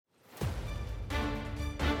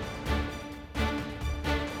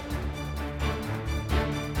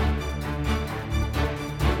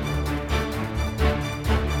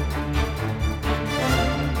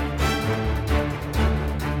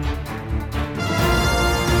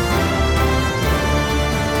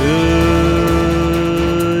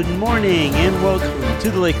welcome to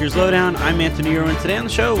the Lakers Lowdown. I'm Anthony Irwin. Today on the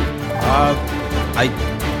show, I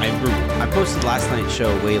posted last night's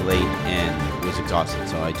show way late and was exhausted,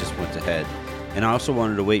 so I just went ahead. And I also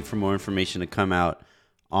wanted to wait for more information to come out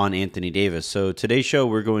on Anthony Davis. So today's show,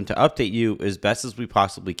 we're going to update you as best as we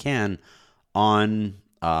possibly can on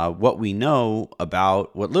what we know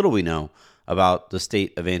about, what little we know about the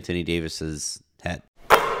state of Anthony Davis's head.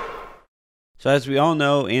 So as we all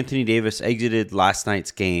know, Anthony Davis exited last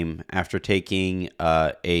night's game after taking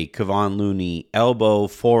a Kevon Looney elbow,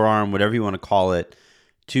 forearm, whatever you want to call it,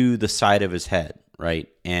 to the side of his head, right?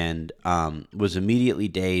 And was immediately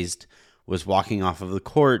dazed, was walking off of the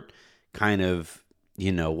court, kind of,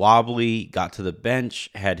 wobbly, got to the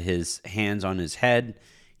bench, had his hands on his head,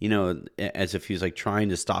 as if he was like trying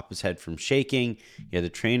to stop his head from shaking. He had the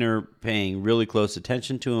trainer paying really close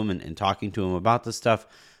attention to him and talking to him about this stuff.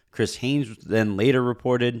 Chris Haynes then later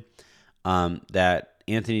reported that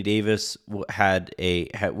Anthony Davis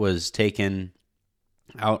was taken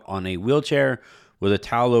out on a wheelchair with a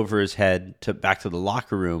towel over his head back to the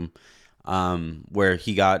locker room, where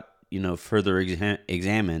he got further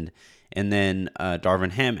examined. And then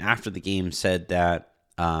Darvin Ham after the game said that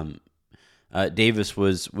Davis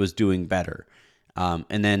was doing better.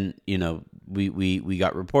 And then we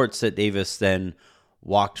got reports that Davis then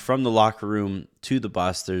walked from the locker room to the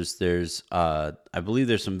bus. There's I believe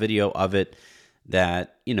there's some video of it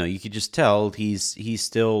that you could just tell he's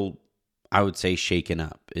still, I would say, shaken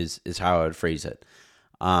up is how I would phrase it.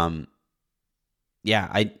 In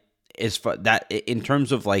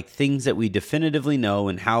terms of like things that we definitively know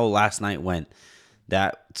and how last night went,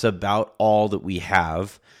 that's about all that we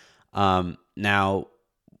have. Now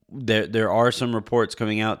there are some reports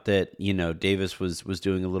coming out that Davis was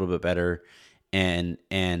doing a little bit better. And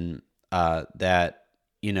that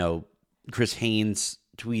Chris Haynes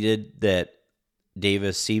tweeted that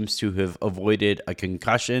Davis seems to have avoided a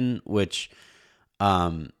concussion, which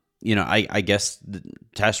I guess the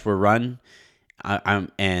tests were run. It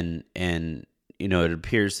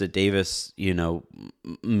appears that Davis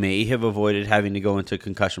may have avoided having to go into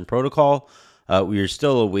concussion protocol. We are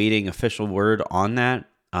still awaiting official word on that.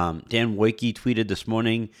 Dan Wojcicki tweeted this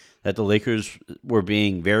morning that the Lakers were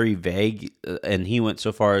being very vague, and he went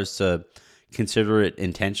so far as to consider it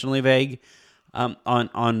intentionally vague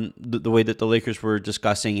on the way that the Lakers were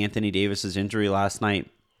discussing Anthony Davis's injury last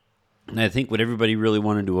night. And I think what everybody really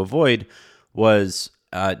wanted to avoid was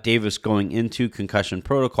Davis going into concussion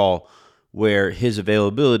protocol, where his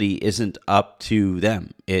availability isn't up to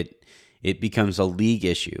them. It becomes a league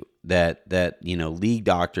issue that league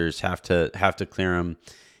doctors have to clear him.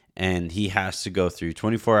 And he has to go through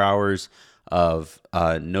 24 hours of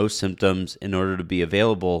no symptoms in order to be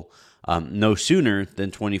available, no sooner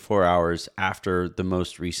than 24 hours after the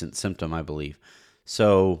most recent symptom, I believe.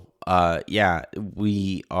 So,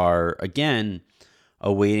 we are, again,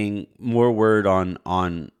 awaiting more word on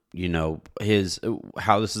how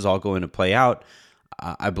this is all going to play out.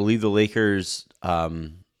 I believe the Lakers, I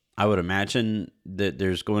would imagine that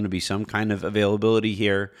there's going to be some kind of availability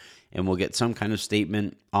here, and we'll get some kind of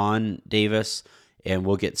statement on Davis, and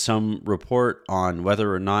we'll get some report on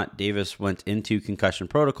whether or not Davis went into concussion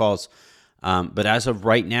protocols. But as of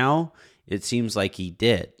right now, it seems like he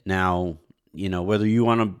did. Now, whether you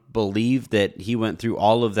want to believe that he went through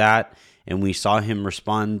all of that and we saw him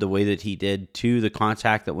respond the way that he did to the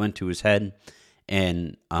contact that went to his head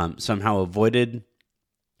and somehow avoided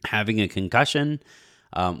having a concussion.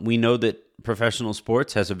 We know that professional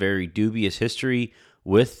sports has a very dubious history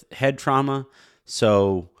with head trauma.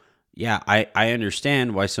 So, I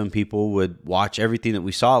understand why some people would watch everything that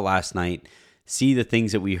we saw last night, see the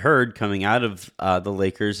things that we heard coming out of the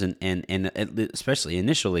Lakers and especially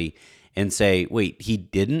initially, and say, wait, he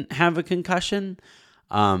didn't have a concussion?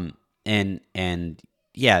 There's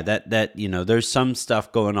some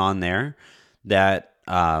stuff going on there that,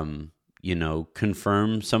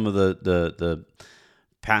 confirm some of the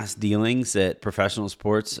past dealings that professional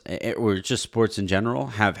sports or just sports in general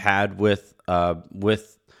have had with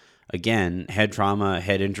again, head trauma,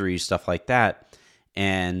 head injuries, stuff like that.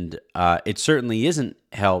 And it certainly isn't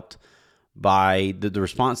helped by the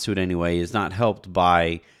response to it anyway, is not helped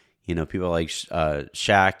by, people like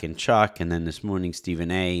Shaq and Chuck, and then this morning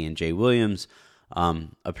Stephen A. and Jay Williams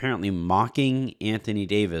apparently mocking Anthony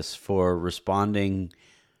Davis for responding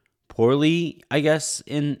poorly, I guess,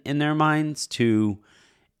 in their minds to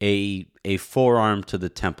a forearm to the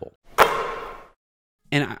temple.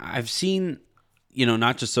 And I've seen,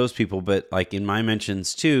 not just those people, but like in my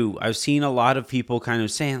mentions too, I've seen a lot of people kind of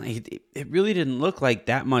saying like, it really didn't look like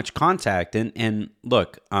that much contact. And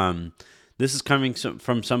look, this is coming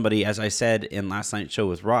from somebody, as I said in last night's show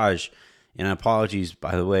with Raj, And apologies,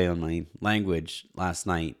 by the way, on my language last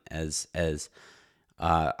night, as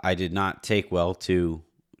I did not take well to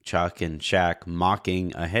Chuck and Shaq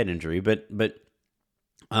mocking a head injury, but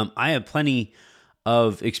I have plenty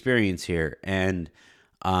of experience here, and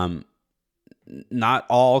not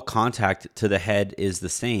all contact to the head is the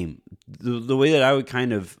same. The way that I would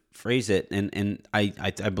kind of phrase it, and I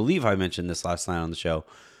believe I mentioned this last night on the show,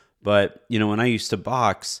 but when I used to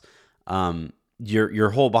box, your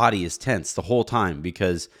whole body is tense the whole time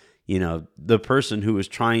because the person who is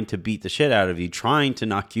trying to beat the shit out of you, trying to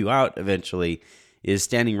knock you out eventually, is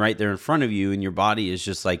standing right there in front of you, and your body is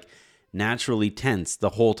just like naturally tense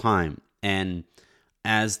the whole time. And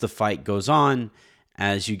as the fight goes on,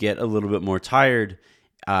 as you get a little bit more tired,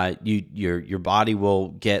 your body will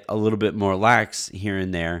get a little bit more lax here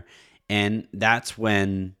and there, and that's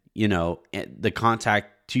when the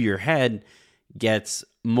contact to your head gets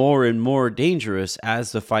more and more dangerous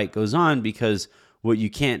as the fight goes on, because what you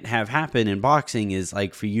can't have happen in boxing is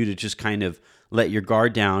like for you to just kind of let your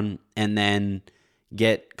guard down and then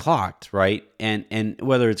get clocked, right? And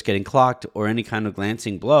whether it's getting clocked or any kind of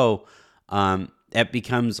glancing blow, it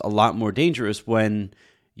becomes a lot more dangerous when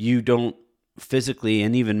you don't physically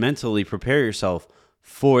and even mentally prepare yourself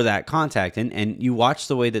for that contact. And you watch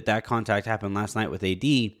the way that contact happened last night with AD.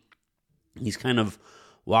 He's kind of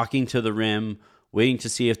walking to the rim, waiting to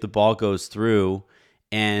see if the ball goes through,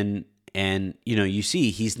 and you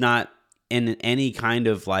see he's not in any kind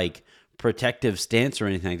of like protective stance or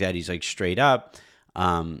anything like that. He's like straight up.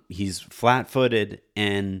 He's flat-footed,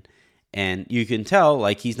 and you can tell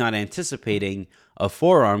like he's not anticipating a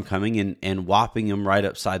forearm coming and whopping him right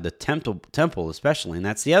upside the temple especially. And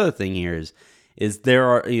that's the other thing here is there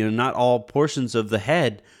are not all portions of the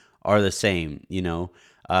head are the same.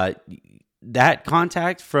 That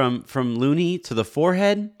contact from Looney to the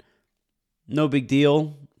forehead, no big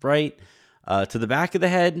deal, right? To the back of the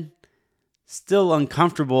head, still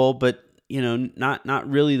uncomfortable, but not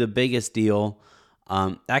really the biggest deal.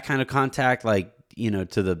 That kind of contact, like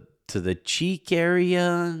to the cheek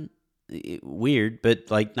area, weird, but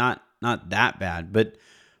like not that bad. But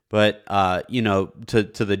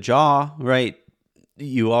to the jaw, right?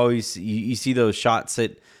 You always you see those shots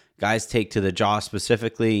that guys take to the jaw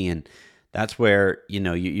specifically, and that's where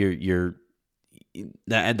you're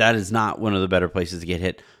that is not one of the better places to get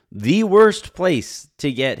hit. The worst place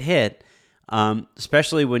to get hit,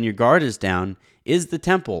 especially when your guard is down, is the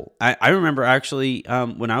temple. I remember actually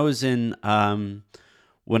when I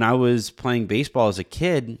was playing baseball as a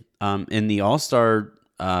kid, in the All-Star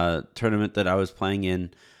tournament that I was playing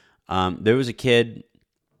in, there was a kid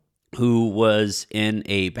who was in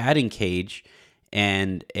a batting cage,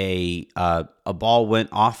 and a ball went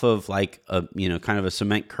off of like a kind of a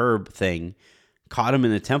cement curb thing, caught him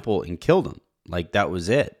in the temple and killed him. Like that was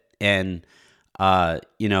it. And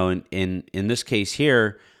in this case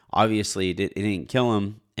here, obviously it didn't kill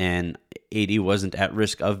him, and AD wasn't at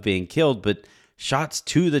risk of being killed, but shots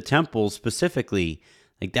to the temple specifically,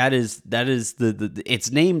 like that is the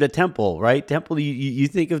it's named a temple, right? Temple, you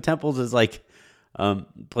think of temples as like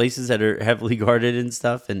places that are heavily guarded and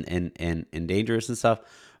stuff and dangerous and stuff,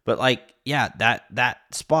 but like that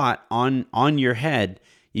spot on your head,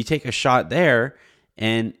 you take a shot there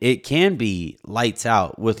and it can be lights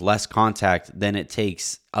out with less contact than it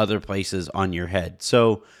takes other places on your head.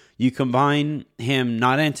 So you combine him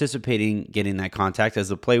not anticipating getting that contact as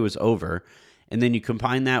the play was over, and then you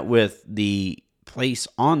combine that with the place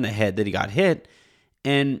on the head that he got hit,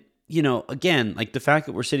 and again, like the fact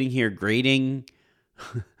that we're sitting here grading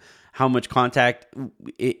how much contact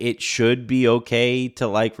it should be okay to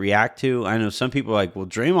like react to. I know some people are like, well,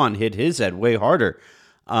 Draymond hit his head way harder.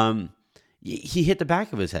 He hit the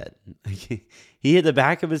back of his head. He hit the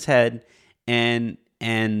back of his head, and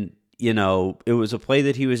it was a play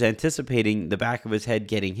that he was anticipating the back of his head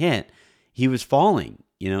getting hit. He was falling,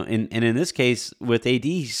 and in this case with AD,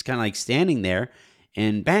 he's kind of like standing there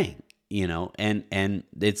and bang, and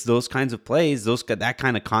it's those kinds of plays, that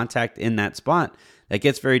kind of contact in that spot that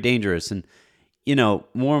gets very dangerous. And,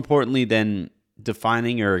 more importantly than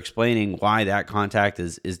defining or explaining why that contact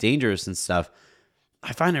is dangerous and stuff,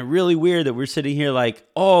 I find it really weird that we're sitting here like,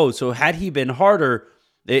 oh, so had he been harder,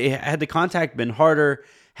 had the contact been harder,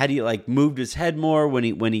 had he like moved his head more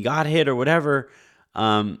when he got hit or whatever,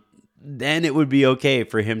 then it would be okay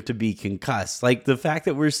for him to be concussed. Like the fact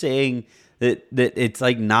that we're saying that it's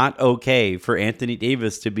like not okay for Anthony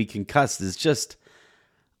Davis to be concussed is just,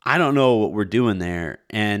 I don't know what we're doing there.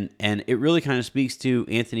 And it really kind of speaks to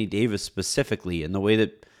Anthony Davis specifically and the way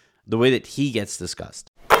that he gets discussed.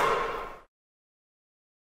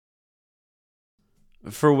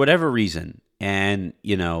 For whatever reason, and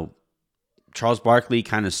Charles Barkley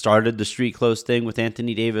kind of started the street clothes thing with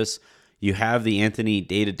Anthony Davis. You have the Anthony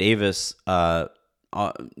Data Davis,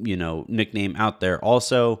 nickname out there.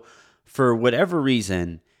 Also, for whatever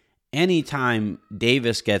reason, anytime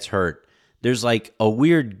Davis gets hurt, there's like a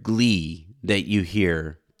weird glee that you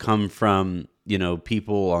hear come from,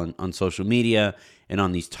 people on social media and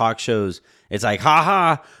on these talk shows. It's like,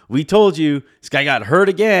 ha, we told you this guy got hurt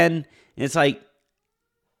again. And it's like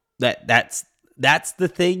that's the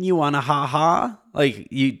thing you want to ha. Like,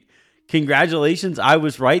 congratulations, I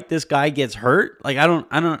was right. This guy gets hurt. Like, I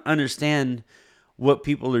don't understand what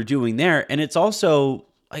people are doing there. And it's also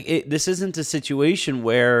like, this isn't a situation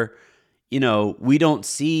where, we don't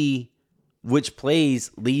see which plays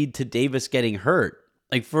lead to Davis getting hurt.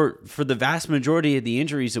 Like, for the vast majority of the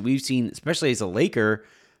injuries that we've seen, especially as a Laker,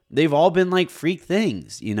 they've all been like freak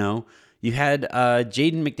things. You had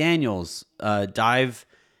Jaden McDaniels dive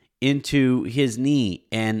into his knee,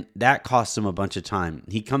 and that cost him a bunch of time.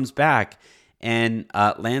 He comes back and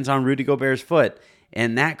lands on Rudy Gobert's foot,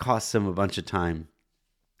 and that costs him a bunch of time.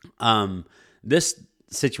 This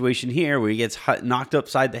situation here where he gets knocked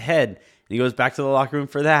upside the head and he goes back to the locker room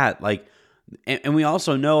for that, like, and we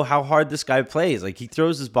also know how hard this guy plays. Like, he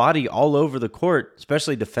throws his body all over the court,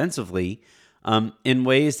 especially defensively, in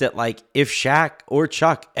ways that, like, if Shaq or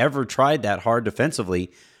Chuck ever tried that hard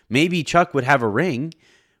defensively, maybe Chuck would have a ring,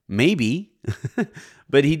 maybe,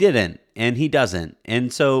 but he didn't, and he doesn't.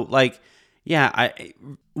 And so, like, yeah,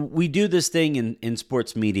 we do this thing in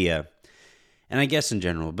sports media, and I guess in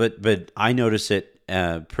general, but I notice it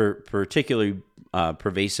particularly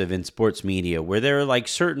pervasive in sports media, where there are like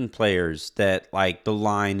certain players that, like, the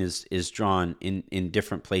line is drawn in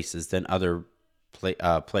different places than other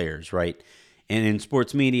players, right? And in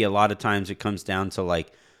sports media, a lot of times it comes down to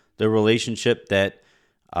like the relationship that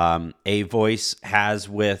a voice has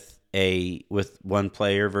with one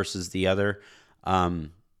player versus the other.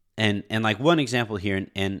 And like one example here,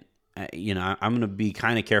 and I'm going to be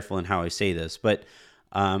kind of careful in how I say this, but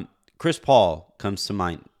Chris Paul comes to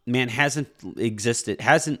mind. Man,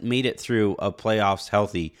 hasn't made it through a playoffs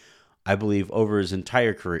healthy, I believe, over his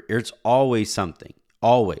entire career. It's always something,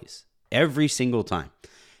 always, every single time.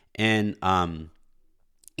 And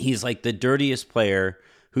he's like the dirtiest player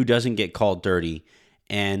who doesn't get called dirty.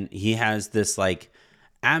 And he has this like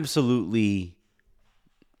absolutely,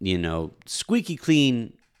 squeaky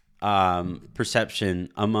clean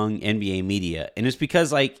perception among NBA media. And it's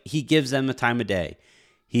because like he gives them the time of day.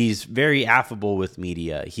 He's very affable with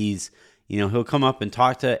media. He's, he'll come up and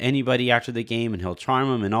talk to anybody after the game, and he'll charm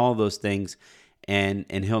them and all of those things. And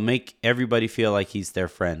he'll make everybody feel like he's their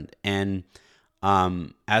friend. And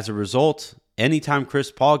as a result, anytime Chris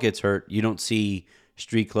Paul gets hurt, you don't see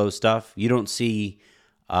street clothes stuff. You don't see,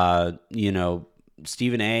 Stephen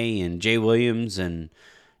A. and Jay Williams and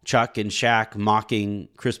Chuck and Shaq mocking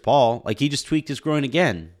Chris Paul. Like, he just tweaked his groin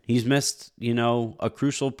again. He's missed, a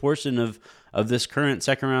crucial portion of this current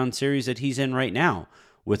second round series that he's in right now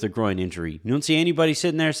with a groin injury. You don't see anybody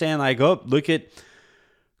sitting there saying like, oh, look at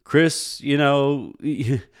Chris,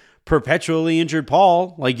 perpetually injured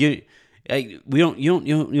Paul. Like, you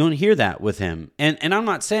don't hear that with him. And I'm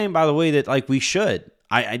not saying, by the way, that like we should.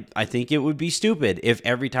 I think it would be stupid if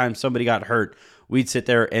every time somebody got hurt, we'd sit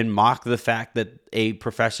there and mock the fact that a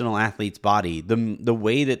professional athlete's body, the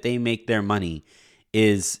way that they make their money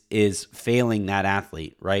is failing that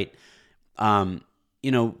athlete, right? And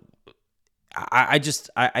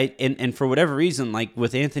for whatever reason, like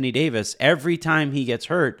with Anthony Davis, every time he gets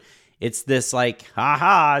hurt, it's this like,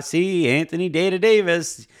 haha, see, Anthony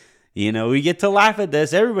Davis, we get to laugh at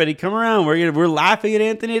this. Everybody come around. We're laughing at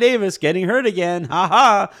Anthony Davis getting hurt again.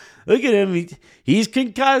 Haha, look at him. He's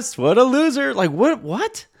concussed. What a loser. Like,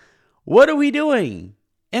 what are we doing?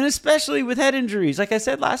 And especially with head injuries. Like I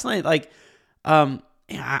said last night, like,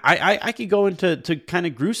 I could go into kind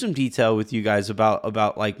of gruesome detail with you guys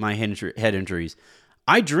about like my head injuries.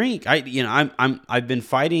 I drink. I've been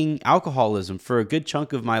fighting alcoholism for a good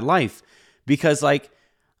chunk of my life because like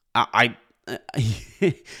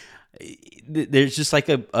there's just like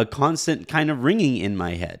a constant kind of ringing in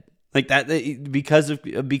my head like that because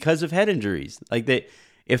of head injuries. Like that,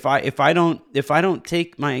 if I don't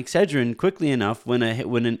take my Excedrin quickly enough when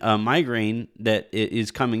a migraine that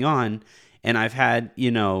is coming on. And I've had, I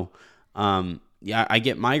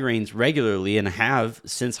get migraines regularly and have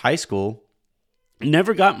since high school.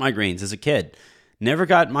 Never got migraines as a kid. Never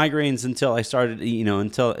got migraines until I started,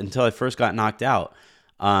 until I first got knocked out.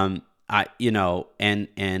 And as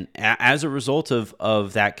a result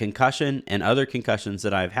of that concussion and other concussions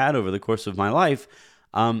that I've had over the course of my life,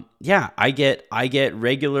 I get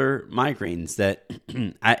regular migraines that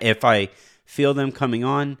if I feel them coming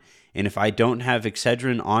on And if I don't have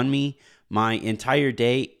Excedrin on me, my entire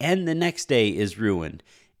day and the next day is ruined.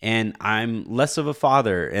 And I'm less of a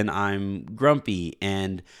father, and I'm grumpy,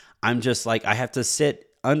 and I'm just like, I have to sit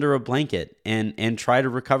under a blanket and try to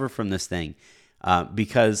recover from this thing.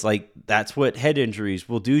 Because like that's what head injuries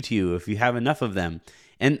will do to you if you have enough of them.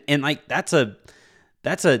 And like that's an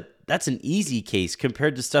easy case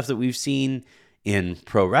compared to stuff that we've seen in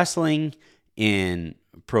pro wrestling, in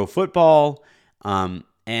pro football, and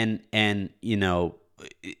you know,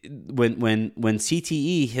 when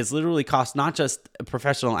CTE has literally cost not just a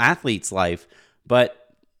professional athlete's life,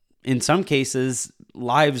 but in some cases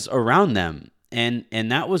lives around them. And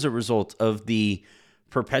that was a result of the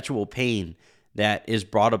perpetual pain that is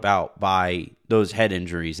brought about by those head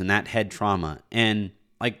injuries and that head trauma. And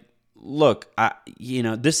like, look,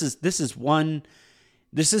 this isn't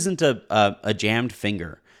a jammed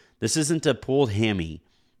finger. This isn't a pulled hammy.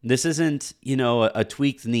 This isn't, a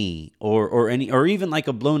tweaked knee or even like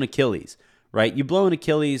a blown Achilles, right? You blow an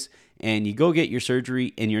Achilles and you go get your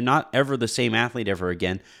surgery and you're not ever the same athlete ever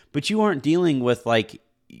again, but you aren't dealing with like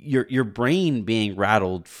your brain being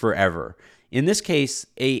rattled forever. In this case,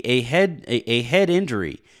 a head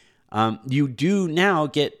injury, you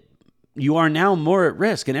are now more at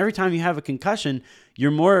risk. And every time you have a concussion,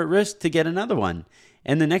 you're more at risk to get another one.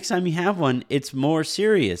 And the next time you have one, it's more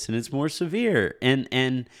serious and it's more severe, and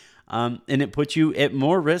it puts you at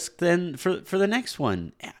more risk than for the next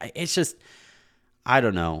one. It's just, I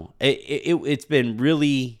don't know. It's been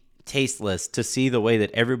really tasteless to see the way that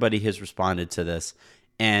everybody has responded to this,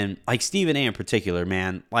 and like Stephen A. in particular,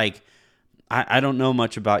 man. Like, I don't know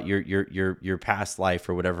much about your past life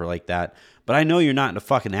or whatever like that, but I know you're not a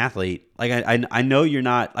fucking athlete. Like I know you're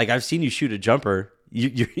not. Like, I've seen you shoot a jumper.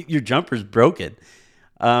 Your jumper's broken.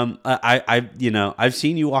 I've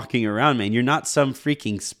seen you walking around, man. You're not some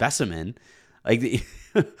freaking specimen. Like,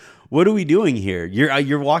 what are we doing here?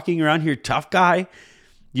 You're walking around here, tough guy.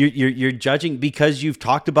 You're judging because you've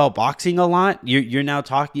talked about boxing a lot. You're now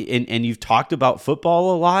talking and you've talked about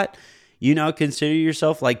football a lot. You now consider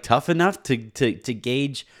yourself like tough enough to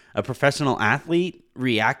gauge a professional athlete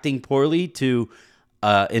reacting poorly to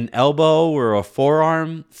an elbow or a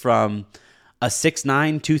forearm from a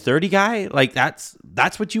 6'9", 230 guy. Like, that's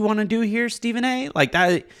what you want to do here, Stephen A. Like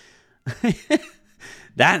that.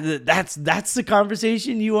 That's the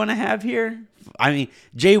conversation you want to have here. I mean,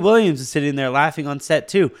 Jay Williams is sitting there laughing on set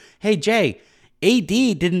too. Hey, Jay, AD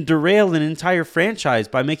didn't derail an entire franchise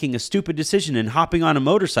by making a stupid decision and hopping on a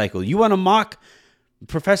motorcycle. You want to mock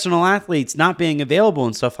professional athletes not being available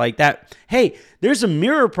and stuff like that. Hey, there's a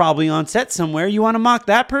mirror probably on set somewhere. You want to mock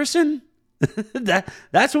that person?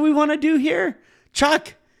 That's what we want to do here,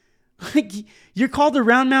 Chuck. Like, you're called a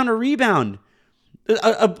round mound or rebound.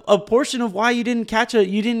 A portion of why you didn't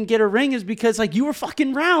get a ring is because like you were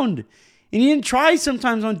fucking round and you didn't try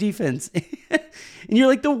sometimes on defense. And you're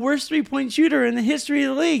like the worst 3-point shooter in the history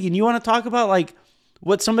of the league. And you want to talk about like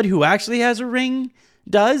what somebody who actually has a ring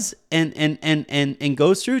does and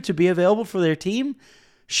goes through to be available for their team.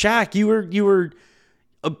 Shaq, you were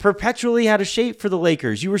perpetually out of shape for the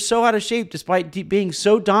Lakers. You were so out of shape despite being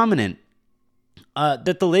so dominant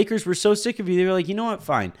that the Lakers were so sick of you. They were like, you know what?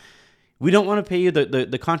 Fine. We don't want to pay you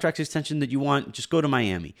the contract extension that you want. Just go to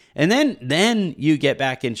Miami. And then you get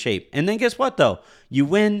back in shape. And then guess what, though? You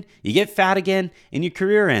win, you get fat again, and your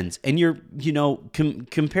career ends. And you're,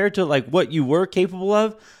 compared to like what you were capable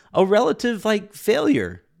of, a relative like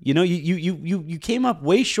failure. You came up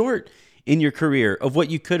way short in your career of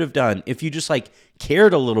what you could have done if you just like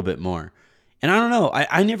cared a little bit more. And I don't know.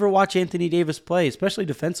 I never watch Anthony Davis play, especially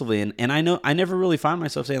defensively. And I know I never really find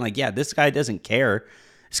myself saying like, yeah, this guy doesn't care.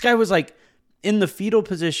 This guy was like in the fetal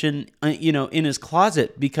position, in his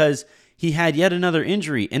closet because he had yet another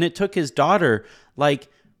injury. And it took his daughter like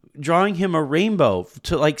drawing him a rainbow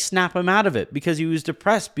to like snap him out of it because he was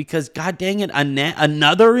depressed because, God dang it,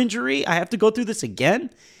 another injury? I have to go through this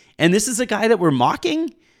again? And this is a guy that we're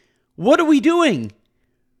mocking? What are we doing?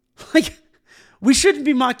 Like, we shouldn't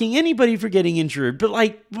be mocking anybody for getting injured, but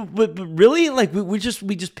really, like we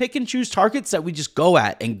just pick and choose targets that we just go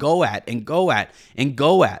at and go at and go at and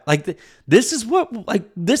go at. Like this is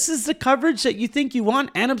the coverage that you think you want.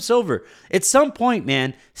 Adam Silver, at some point,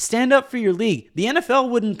 man, stand up for your league. The NFL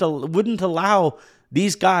wouldn't allow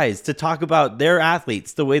these guys to talk about their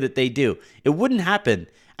athletes the way that they do. It wouldn't happen.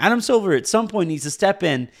 Adam Silver at some point needs to step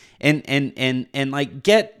in and like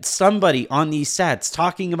get somebody on these sets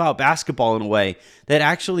talking about basketball in a way that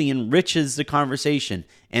actually enriches the conversation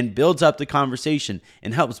and builds up the conversation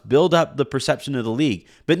and helps build up the perception of the league.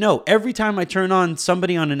 But no, every time I turn on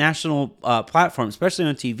somebody on a national platform, especially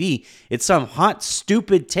on TV, it's some hot,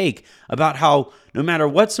 stupid take about how no matter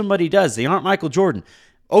what somebody does, they aren't Michael Jordan.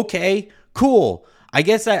 Okay, cool. I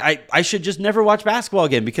guess I should just never watch basketball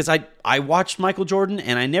again because I watched Michael Jordan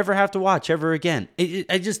and I never have to watch ever again.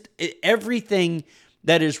 Everything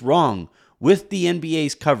that is wrong with the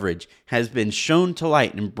NBA's coverage has been shown to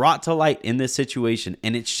light and brought to light in this situation.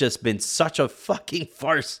 And it's just been such a fucking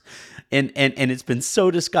farce. And it's been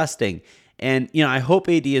so disgusting. And, you know, I hope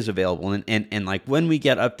AD is available. And like when we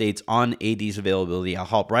get updates on AD's availability, I'll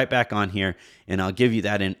hop right back on here and I'll give you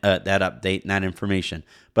that update and that information.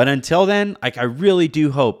 But until then, like I really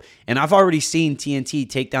do hope, and I've already seen TNT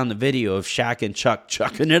take down the video of Shaq and Chuck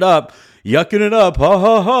chucking it up, yucking it up, ha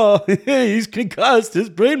ha ha, he's concussed, his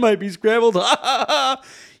brain might be scrambled, ha ha ha,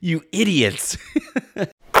 you idiots.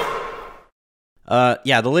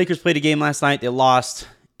 Yeah, the Lakers played a game last night, they lost,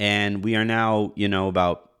 and we are now, you know,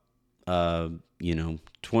 about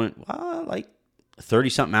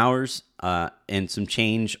 30-something hours and some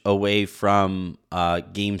change away from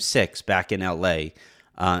Game 6 back in LA.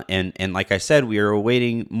 And like I said, we are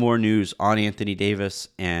awaiting more news on Anthony Davis.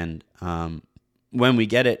 And when we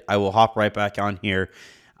get it, I will hop right back on here.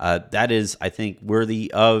 That is, I think,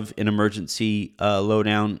 worthy of an emergency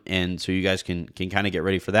lowdown. And so you guys can kind of get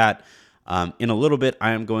ready for that. In a little bit,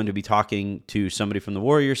 I am going to be talking to somebody from the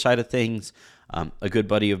Warriors side of things, a good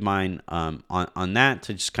buddy of mine on that,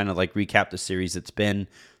 to just kind of like recap the series that's been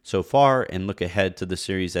so far and look ahead to the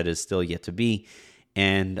series that is still yet to be.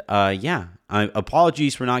 And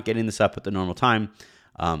apologies for not getting this up at the normal time.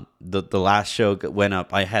 The last show went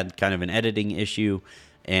up, I had kind of an editing issue,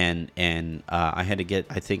 and I had to get,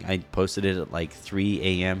 I think I posted it at like 3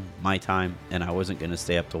 a.m. my time, and I wasn't going to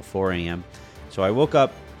stay up till 4 a.m. So I woke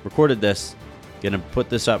up, recorded this, going to put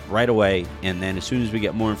this up right away, and then as soon as we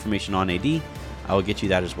get more information on AD, I will get you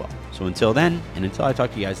that as well. So until then, and until I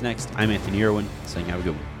talk to you guys next, I'm Anthony Irwin, saying have a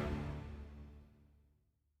good one.